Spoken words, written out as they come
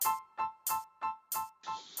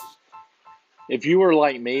If you are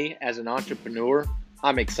like me as an entrepreneur,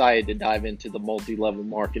 I'm excited to dive into the multi-level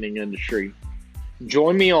marketing industry.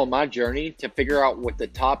 Join me on my journey to figure out what the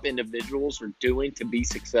top individuals are doing to be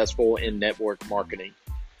successful in network marketing.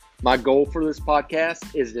 My goal for this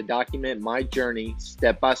podcast is to document my journey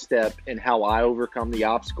step by step and how I overcome the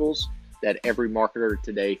obstacles that every marketer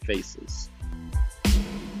today faces.